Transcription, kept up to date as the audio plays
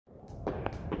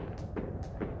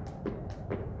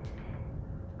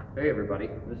Hey everybody,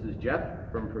 this is Jeff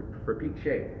from For Peak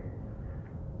Shape.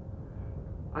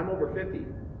 I'm over 50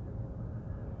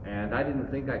 and I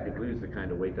didn't think I could lose the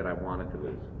kind of weight that I wanted to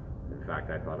lose. In fact,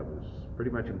 I thought it was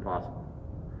pretty much impossible.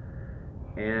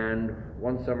 And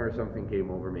one summer something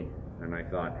came over me and I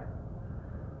thought,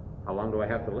 how long do I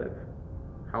have to live?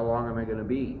 How long am I going to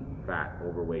be fat,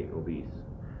 overweight, obese?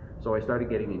 So I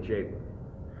started getting in shape.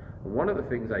 One of the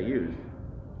things I used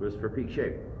was For Peak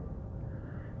Shape.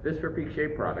 This For Peak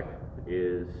Shape product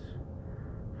is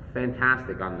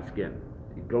fantastic on the skin.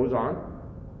 It goes on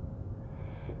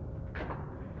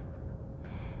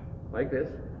like this,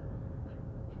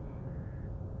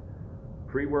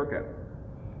 pre-workout.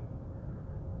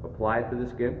 Apply it to the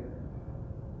skin,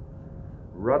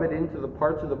 rub it into the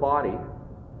parts of the body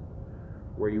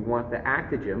where you want the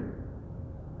Actigym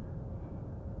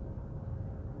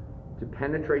to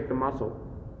penetrate the muscle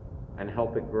and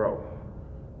help it grow.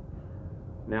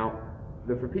 Now,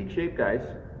 the For Peak Shape guys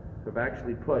have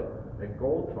actually put a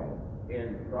gold tone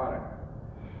in the product.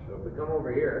 So if we come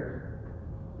over here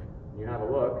and you have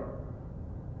a look,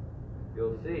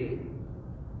 you'll see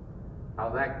how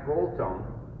that gold tone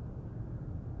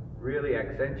really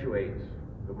accentuates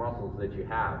the muscles that you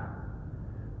have.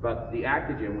 But the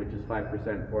Actigym, which is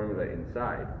 5% formula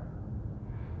inside,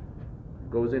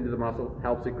 goes into the muscle,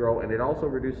 helps it grow, and it also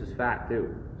reduces fat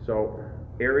too. So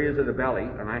areas of the belly,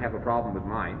 and I have a problem with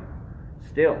mine,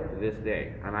 still to this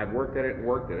day, and I've worked at it and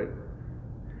worked at it,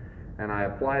 and I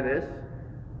apply this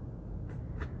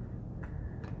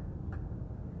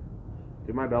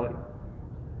to my belly,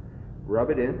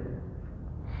 rub it in.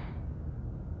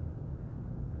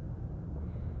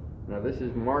 Now this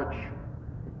is March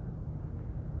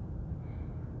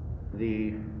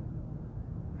the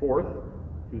 4th,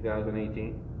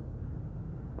 2018.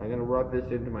 I'm going to rub this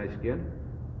into my skin.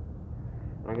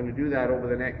 I'm going to do that over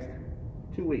the next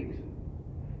 2 weeks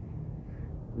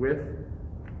with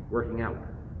working out,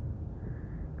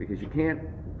 because you can't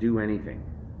do anything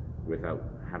without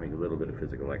having a little bit of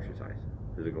physical exercise.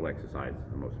 Physical exercise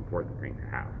is the most important thing to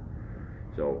have.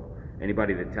 So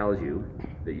anybody that tells you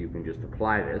that you can just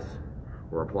apply this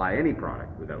or apply any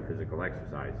product without physical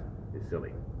exercise is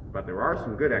silly. But there are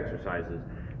some good exercises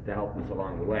to help us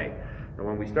along the way. And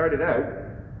when we started out,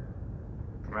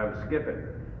 I was skipping.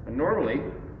 And normally,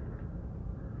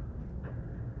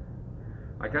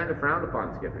 I kind of frowned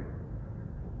upon skipping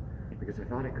because I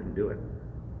thought I couldn't do it.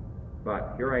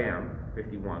 But here I am,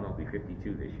 51, I'll be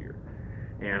 52 this year.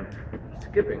 And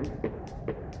skipping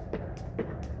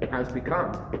has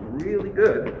become really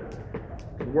good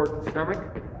to work the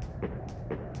stomach,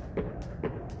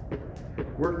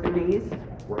 work the knees,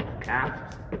 work the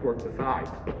calves, work the thighs.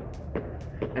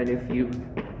 And if you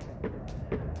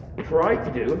try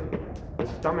to do the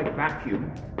stomach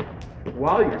vacuum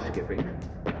while you're skipping,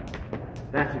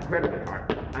 that's incredibly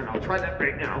hard. And I'll try that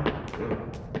right now.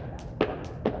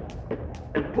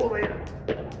 And pull in.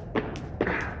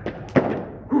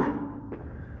 Whew.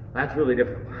 That's really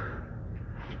difficult.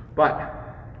 But,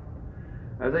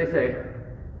 as I say,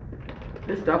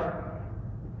 this stuff,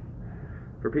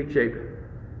 For Peak Shape,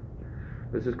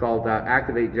 this is called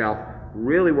Activate Gel,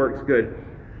 really works good.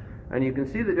 And you can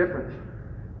see the difference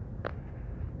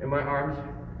in my arms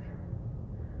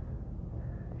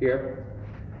here.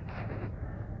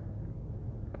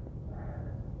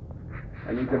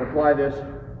 And you can apply this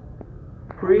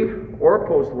pre or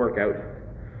post workout,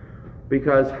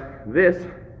 because this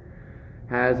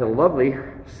has a lovely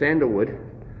sandalwood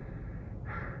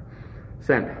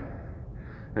scent.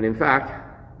 And in fact,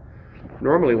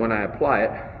 normally when I apply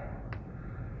it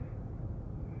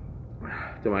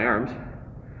to my arms,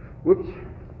 whoops,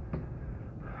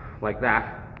 like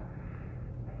that,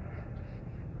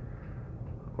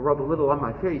 I'll rub a little on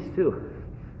my face too,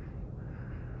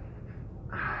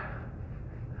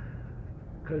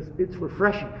 because it's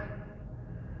refreshing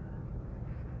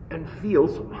and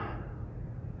feels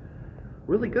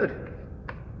really good.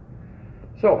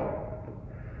 So,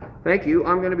 thank you.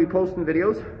 I'm going to be posting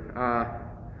videos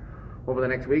over the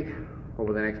next week,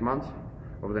 over the next months,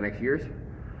 over the next years.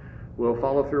 We'll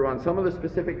follow through on some of the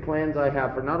specific plans I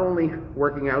have for not only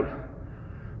working out,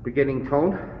 but getting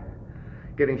tone,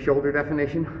 getting shoulder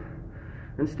definition,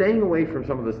 and staying away from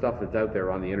some of the stuff that's out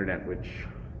there on the internet, which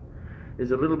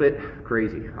is a little bit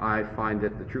crazy. I find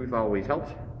that the truth always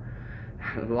helps.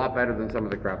 It's a lot better than some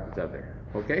of the crap that's out there.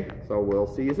 Okay, so we'll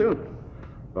see you soon.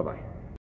 Bye-bye.